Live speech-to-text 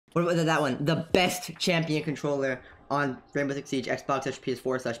What about that one? The best champion controller on Rainbow Six Siege,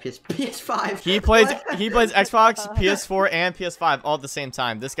 Xbox/PS4/PS5. He plays Xbox, PS4, and PS5 all at the same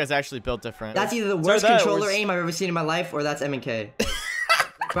time. This guy's actually built different. That's either the worst controller aim I've ever seen in my life, or that's M&K.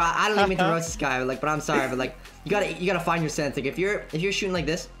 Bro, I don't even mean to roast this guy, like, but I'm sorry, but like, you gotta find your sense. Like, if you're shooting like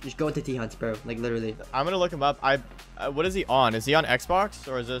this, just go into T-Hunts, bro. Like, literally. I'm gonna look him up. What is he on? Is he on Xbox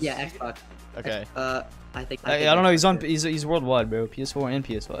or is this? Yeah, Xbox. Okay. I think. I don't know. He's worldwide, bro. PS4 and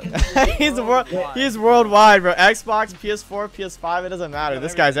PS5. he's worldwide, bro. Xbox, PS4, PS5. It doesn't matter.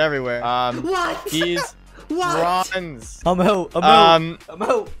 This guy's everywhere. What? He's bronze. I'm out.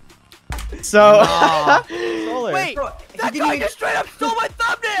 So. Wait, that guy just straight up stole my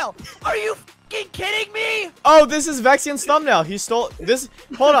thumbnail. Are you fucking kidding me? Oh, this is Vexian's thumbnail. He stole this.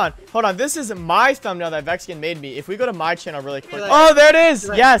 Hold on. This is my thumbnail that Vexian made me. If we go to my channel really quick. Oh, there it is.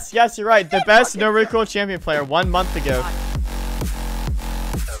 Yes, you're right. The best No Recoil champion player 1 month ago.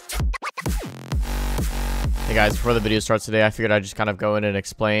 Hey guys, before the video starts today, I figured I'd just kind of go in and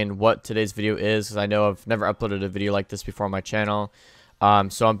explain what today's video is, because I know I've never uploaded a video like this before on my channel.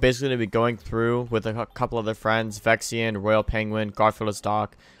 So I'm basically going to be going through with a couple other friends, Vexian, RoyalPenguin,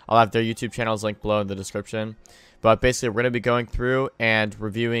 GarfieldIsDoc. I'll have their YouTube channels linked below in the description. But basically, we're going to be going through and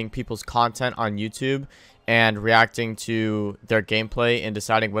reviewing people's content on YouTube and reacting to their gameplay and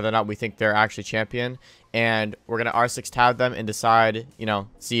deciding whether or not we think they're actually champion. And we're going to R6 tab them and decide,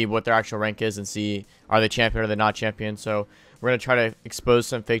 see what their actual rank is and see are they champion or they're not champion. So we're going to try to expose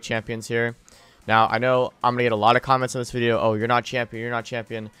some fake champions here. Now, I know I'm going to get a lot of comments on this video. Oh, you're not champion. You're not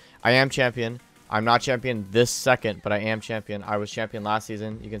champion. I am champion. I'm not champion this second, but I am champion. I was champion last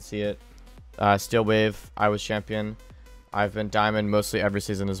season. You can see it. Steel Wave, I was champion. I've been diamond mostly every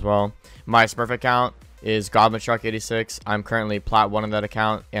season as well. My Smurf account is GoblinShark86. I'm currently plat 1 on that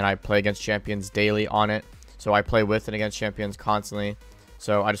account, and I play against champions daily on it. So I play with and against champions constantly.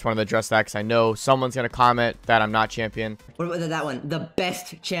 So I just wanted to address that because I know someone's going to comment that I'm not champion. What about that one? The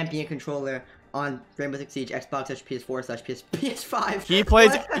best champion controller on Rainbow Six Siege, Xbox/PS4/PS5. He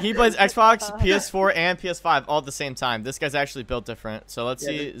plays Xbox, PS4, and PS5 all at the same time. This guy's actually built different. So let's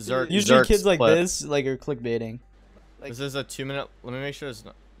see Usually Zerk's kids like clip. this are clickbaiting. This is a 2-minute. Let me make sure there's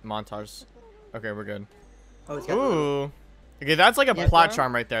montage. Okay, we're good. Oh, it's got Ooh. Okay, that's like a plat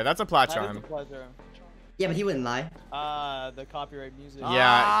charm right there. That's a plat charm. Yeah, but he wouldn't lie. The copyright music.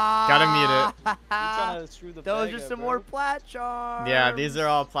 Yeah, gotta mute it. Trying to screw the Those are some more plat charms. Yeah, these are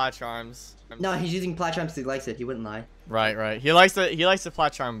all plat charms. No, he's using plat charms because he likes it. He wouldn't lie. Right. He likes the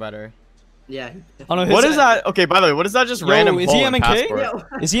plat charm better. Yeah. Oh, no, What is that? Okay, by the way, what is that? Just random. Is he M&K?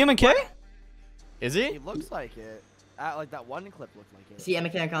 Passport? Is he M&K? Is he? He looks like it. Like that one clip looked like it. Is he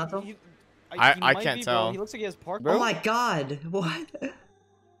M&K on console? I can't tell. He looks like he has park. Oh my god! What?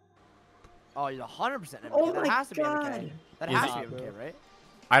 Oh, he's 100% M&K. Oh that my has to be god! M&K. That has to be M&K, right?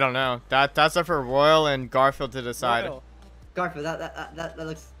 I don't know. That's up for Royal and Garfield to decide. Garfield, that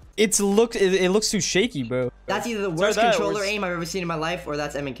looks. It looks too shaky, bro. That's either the worst controller aim I've ever seen in my life, or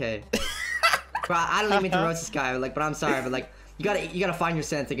that's M&K. Bro, I don't even mean to roast this guy, like, but I'm sorry, but like, you gotta find your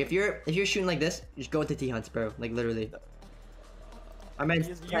sense. Like, if you're shooting like this, just go into T-Hunts, bro. Like, literally. I meant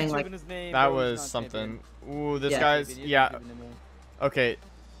playing like. That was something. Ooh, this guy's Okay,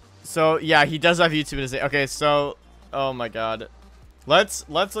 so yeah, he does have YouTube in his name. Okay, so oh my god, let's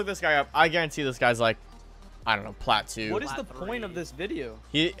look this guy up. I guarantee this guy's like, I don't know, plat 2. What is the point of this video?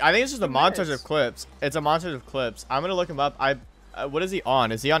 I think it's just a montage of clips. It's a montage of clips. I'm gonna look him up. What is he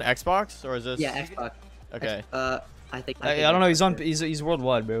on? Is he on Xbox or is this? Yeah, Xbox. Okay. I think. I don't know. He's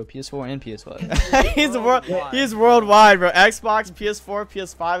worldwide, bro. PS4 and PS5. he's worldwide, bro. Xbox, PS4,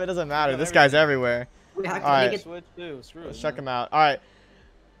 PS5. It doesn't matter. This guy's everywhere. All right. Let's Check him out. All right.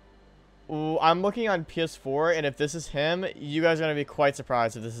 Ooh, I'm looking on PS4, and if this is him, you guys are gonna be quite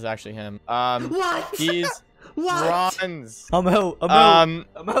surprised if this is actually him. What? He's bronze. I'm out.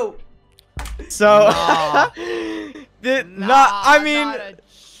 So, not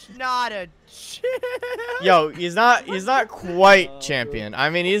a yo, he's not quite champion. I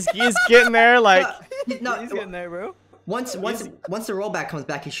mean, he's getting there. Like, no, he's getting there, bro. Once the rollback comes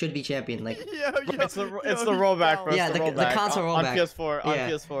back, he should be champion. Like, it's the rollback, bro. Yeah, the console rollback on PS4. On Yeah.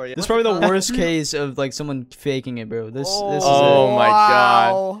 PS4. Yeah. This is probably the worst case of like someone faking it, bro. This is Oh my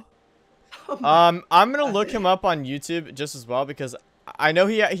god. I'm gonna look him up on YouTube just as well because I know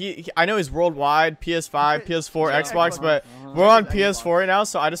I know he's worldwide, PS5, PS4, Xbox, but we're on PS4 right now,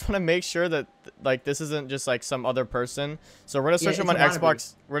 so I just want to make sure that like this isn't just like some other person. So we're gonna search him on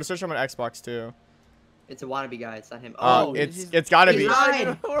Xbox. We're gonna search him on Xbox too. It's a wannabe guy. It's not him. It's gotta be.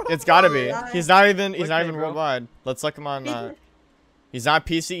 It's gotta be. He's not even worldwide. Let's look him on. He's not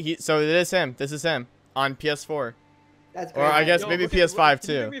PC. So it is him. This is him on PS4. That's Or I crazy. guess maybe PS5 Can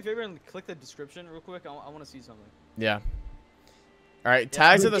you do too. me a favor and click the description real quick? I want to see something. Yeah. All right,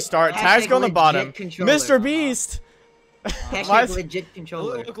 tags at the Legit- start. Tags go on the legit bottom. controller. Mr. Beast. Hashtag Why is- legit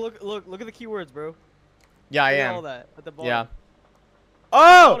controller. Look at the keywords, bro. Yeah, I Look at all am. that at the bottom. Yeah.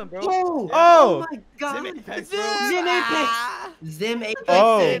 Oh! Bottom, bro. Oh! Oh! My God! Zim Apex, Zim bro. Apex! Zim Apex!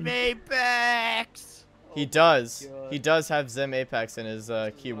 Oh. Zim Apex. He does. God. He does have Zim Apex in his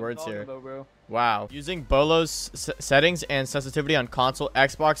That's what I'm keywords talking here. about, bro. Wow. Using Bolo's settings and sensitivity on console,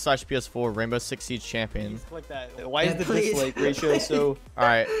 Xbox/PS4, Rainbow Six Siege champion. Please click that. Why is Yeah, the please. dislike ratio so? All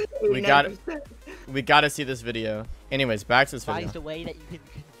right, we got to see this video. Anyways, back to this video. Devised a way that you can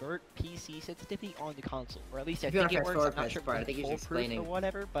convert PC sensitivity onto console, or at least I If you think wanna it press works. I'm forward, not sure press if I think it's you should foolproof explaining, or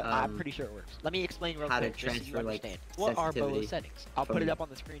whatever, but I'm pretty sure it works. Let me explain real how to quick just so you transfer, like, understand. What are sensitivity Bolo's settings? I'll put it up on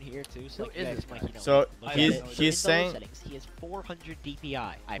the screen here too, so What you is guys this might, guy? you know, So look at he's it. So in he's Bolo's saying settings, he has 400 DPI.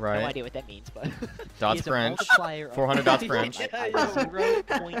 I have Right. no idea what that means, but dots he has per a inch, multiplier of 400 dots per inch.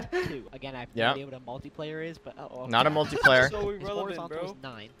 0.2. Again, I have no Yep. idea what a multiplayer is, but Not a multiplayer. So his irrelevant, horizontal bro. is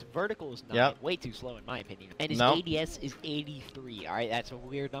 9. His vertical is 9. Yep. Way too slow in my opinion. And his No. ADS is 83. Alright, that's a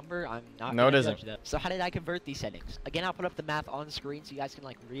weird number. I'm not No, it gonna isn't. judge that. So how did I convert these settings? Again, I'll put up the math on screen so you guys can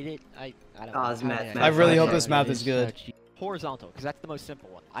like read it. I don't Oh, know. it's how math, did math. I really hope Okay. this math is good. Horizontal, because that's the most simple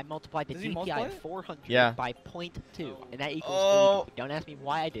one. I multiplied the Does he DPI multiply of it? 400 Yeah. by 0.2, and that equals Oh. 80. Don't ask me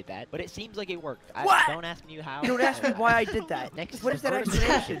why I did that, but it seems like it worked. What? Don't ask me how. Don't ask me why I did that. Next What is is that vertical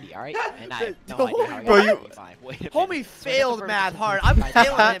explanation? sensitivity, alright? And I have no Bro, idea how I Bro, got you- 85. Wait a minute. Homie So I got the failed vertical math hard. sensitivity I'm by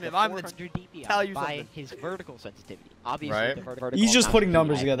failing him if I'm the 400 DPI tell you by something. his vertical sensitivity. Obviously, Right. the vertical He's just not putting DPI.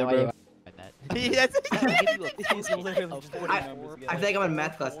 numbers I have together, no bro. idea why I did that. That's I'm gonna give you a He's total literally of putting 44, numbers I feel like I'm in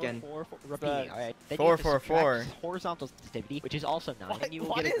math class again. Repeating, alright. Then 4, you have to 4, subtract 4. his horizontal sensitivity, which is also 9, and you will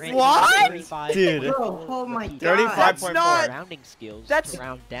What get a is- grand what? total of 35. Dude. Bro, oh my God. 35.4. That's not- Rounding skills That's- to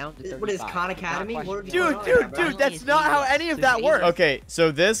round down to 35. What is Khan Do not Academy? question What me. are you Dude, going on, bro? that's not how any of that works. Okay,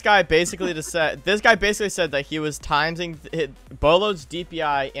 so this guy basically said that he was timing Bolo's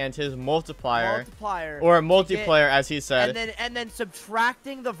DPI and his multiplier, Multiplier. or a to multiplayer as he get- said. and then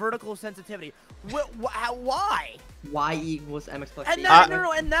subtracting the vertical sensitivity. Why? Y equals MX plus And C. that,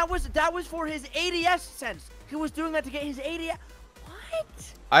 and that was for his ADS sense. He was doing that to get his ADS. What?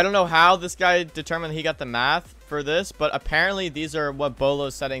 I don't know how this guy determined he got the math for this, but apparently these are what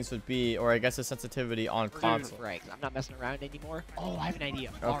Bolo's settings would be, or I guess his sensitivity on console. Right, 'cause I'm not messing around anymore. Oh, I have an idea.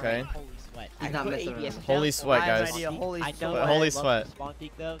 Okay. Alright, holy sweat. He's I not put messing ABS around. down, Holy so sweat, I have an guys. idea. Holy I sweat. know Holy I love sweat. the spawn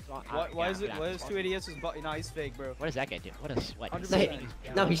peak though, so Why is I'm it? gonna Why have is to 2 ADS is no, he's fake, bro. What does that guy do? What a sweat.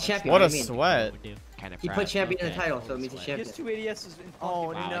 100%. No, he's champion. What What a do you mean? sweat. Kind of He put champion in the title, so it means he's He champion. has 2 ADS in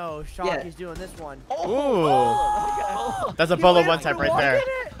Oh Wow. no, Shawk Yeah. is doing this one. Ooh, that's a You Bolo went one after type right one, there. did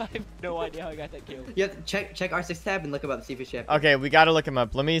it? I have no idea how I got that kill. You have to check R6 tab and look up see if he's champion. Okay, we gotta look him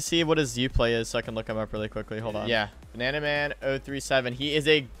up. Let me see what his Uplay is so I can look him up really quickly. Hold on. Yeah, Banana Man 037. He is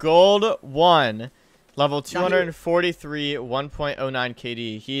a gold 1, level 243, 1.09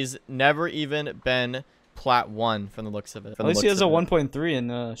 KD. He's never even been plat 1 from the looks of it. At least he has a 1.3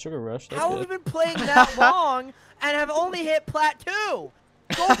 in Sugar Rush. That's How have we good. been playing that long and have only hit plat 2?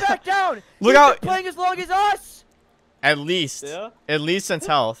 Go back down. Look He's out- been playing as long as us. At least. Yeah? At least since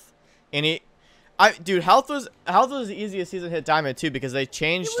health. And dude, health was the easiest season to hit diamond too, because they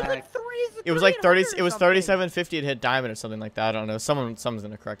changed. It was like It was like 30. 300 It was or something. 3750 to hit diamond or something like that. I don't know. Someone's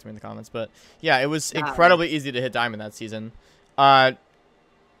gonna correct me in the comments, but yeah, it was Nah, incredibly easy to hit diamond that season.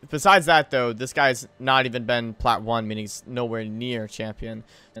 Besides that though, this guy's not even been plat 1, meaning he's nowhere near champion.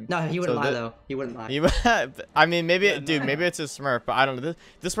 And No, he wouldn't so lie the- though. He wouldn't lie. I mean, maybe, Yeah, dude, no. maybe it's a Smurf, but I don't know.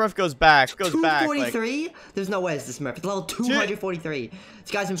 This Smurf goes back. Like, 243? There's no way it's this Smurf. It's level 243.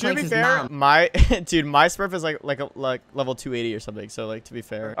 This guy's been to playing be since fair, mom. my Smurf is like level 280 or something. So like, to be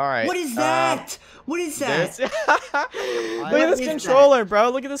fair. All right. What is that? What is that? Look at this is that? controller,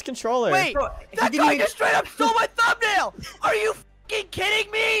 bro. Look at this controller. Wait, Bro, he that didn't guy even- just straight up stole my thumbnail. Are you fucking kidding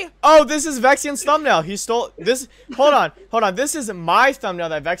me? Oh, this is Vexian's thumbnail. He stole this. Hold on. This is my thumbnail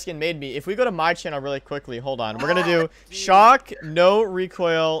that Vexian made me. If we go to my channel really quickly, hold on. We're gonna do Shawk no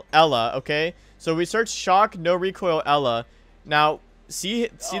recoil Ella. Okay. So we search Shawk no recoil Ella. Now see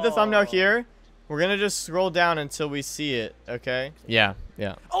the thumbnail here. We're gonna just scroll down until we see it. Okay. Yeah.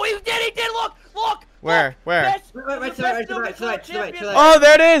 Oh, he did. Look. Where? Best- Right, the to the best right, to the no right, to the right, to the right, champion. to the right. Oh,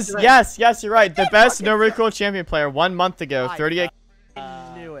 there it is. Right. Yes, you're right. The best no recoil champion player 1 month ago. 38.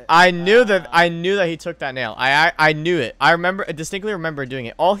 I knew it. I knew that he took that nail. I knew it. I distinctly remember doing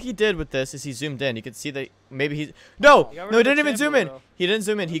it. All he did with this is he zoomed in. You could see that maybe he no, He got rid he of the didn't even zoom in. champion, bro. He didn't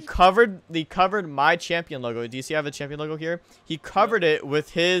zoom in. He covered my champion logo. Do you see I have a champion logo here? He covered it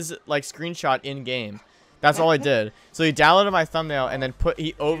with his like screenshot in game. That's all I did. So he downloaded my thumbnail and then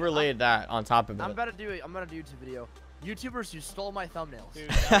he overlaid that on top of I'm it. about to do a YouTube video. YouTubers who stole my thumbnails. Dude,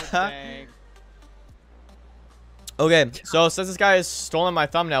 that was dang. Okay, so since this guy has stolen my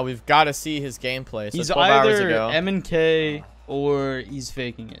thumbnail, we've got to see his gameplay. So He's 12 hours either ago. M&K or he's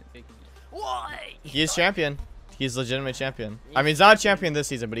faking it. Why? He is champion. He's legitimate champion. I mean, he's not a champion this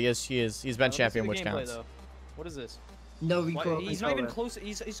season, but he's been champion, which counts. Though. What is this? No Why, recoil. he's not even close.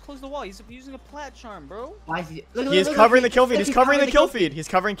 He's close to the wall. He's using a plat charm, bro. Why is he? He is covering the kill feed. He's covering the kill feed. He's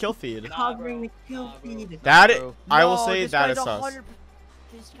covering kill feed. Covering the kill feed. That bro. I will No, say this that is guy's sus. 100%.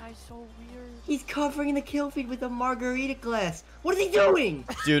 This guy's so weird. He's covering the kill feed with a margarita glass. What is he doing?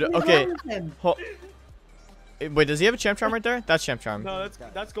 Dude, What is okay. wrong with him? Wait, does he have a champ charm right there? That's champ charm. No,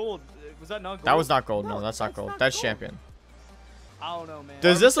 that's gold. Was that not gold? That was not gold. No, No, that's not that's gold. not That's gold. champion. I don't know, man.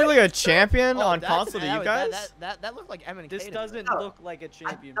 Does this look like a champion Oh, on that- console to that- you guys? That looked like M&K. This to me. doesn't No. look like a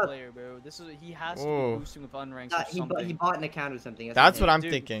champion I- player, bro. This is he has to Ooh. be boosting with unranks Nah, or something. he bought an account or something. That's what it. I'm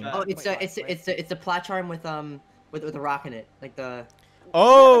Dude, thinking. that- Oh, it's Wait, a it's wait. a, it's a it's a plat charm with a rock in it, like the.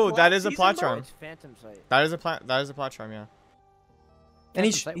 Oh, Like that last is a season, plot bro? charm. It's Phantom Sight. That is a plot charm, yeah. And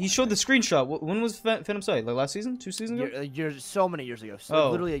Phantom Sight he one, showed I the think. screenshot. When was Phantom Sight? Like last season? 2 seasons ago? Years, so many years ago. So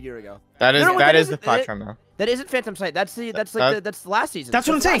Oh. literally a year ago. That is No, no, that that is the isn't plot it. charm though. That isn't Phantom Sight. That's the that's the last season. That's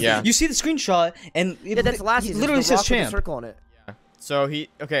what I'm saying. Yeah. You see the screenshot, and it, Yeah, that's the last he season. literally the says rock with the champ. circle on it. So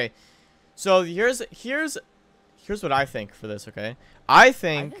So here's what I think for this. Okay, I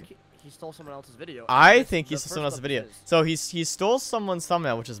think he stole someone else's video. I think he stole someone else's video. So he stole someone's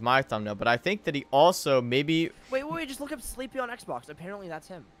thumbnail, which is my thumbnail. But I think that he also maybe Wait, just look up Sleepy on Xbox. Apparently that's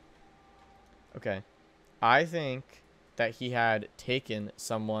him. okay. I think that he had taken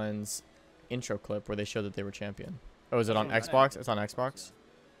someone's intro clip where they showed that they were champion. Oh, is it on Oh, Xbox? It's on Xbox.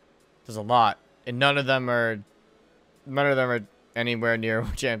 There's a lot, and none of them are anywhere near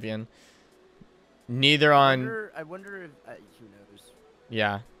champion. Neither on. I wonder if who knows.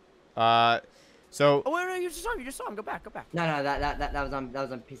 Yeah. So Oh wait, you just saw him. Go back. No, that was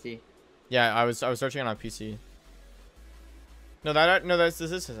on PC. yeah, I was searching it on PC. No, this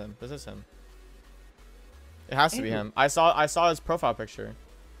is him. This is him. It has to be him. I saw his profile picture.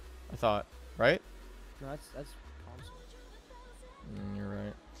 I thought, right? No, that's console. You're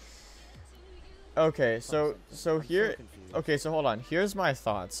right. Okay, so here. Confused. Okay, so hold on. Here's my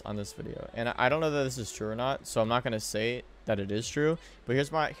thoughts on this video, and I don't know that this is true or not, so I'm not gonna say that it is true. But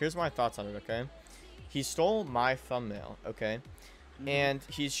here's my thoughts on it. Okay, he stole my thumbnail. Okay, and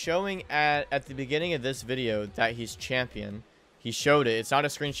he's showing at the beginning of this video that he's champion. He showed it. It's not a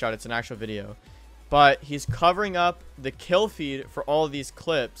screenshot. It's an actual video, but he's covering up the kill feed for all of these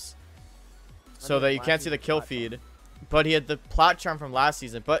clips, so that you can't see the kill feed. But he had the plot charm from last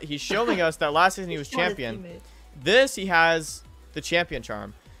season. But he's showing us that last season he was champion. This, he has the champion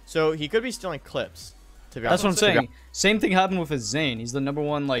charm. So he could be stealing clips, to be That's honest. what I'm saying. Same thing happened with his Zane. He's the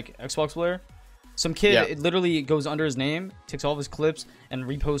 #1 like Xbox player. Some kid, Yeah. it literally goes under his name, takes all of his clips, and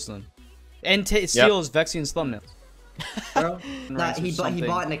reposts them, and steals Vexian's thumbnails. Bro, nah, Ranks or he something.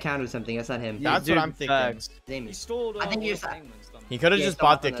 bought an account or something. That's not him. Yeah. That's what I'm thinking. facts. Damien. He stole. I think you just- Penguin's thumbnails. He could have Yeah, just he's not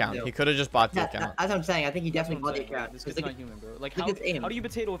bought the on that account. deal. He could have just bought the That's account. what I'm saying. I think he That's definitely what bought I'm the saying, account. This Because kid's look not human, bro. Like look how at aim. do you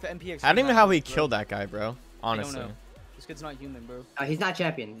potato with MPX? I don't even know how he bro? killed that guy, bro. I don't Honestly. know. This kid's not human, bro. he's not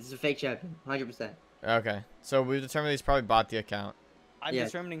champion. This is a fake champion. 100%. Okay. So we've determined he's probably bought the account. I'm Yeah.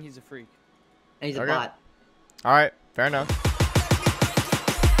 determining he's a freak. And he's a Okay. bot. All right. Fair enough.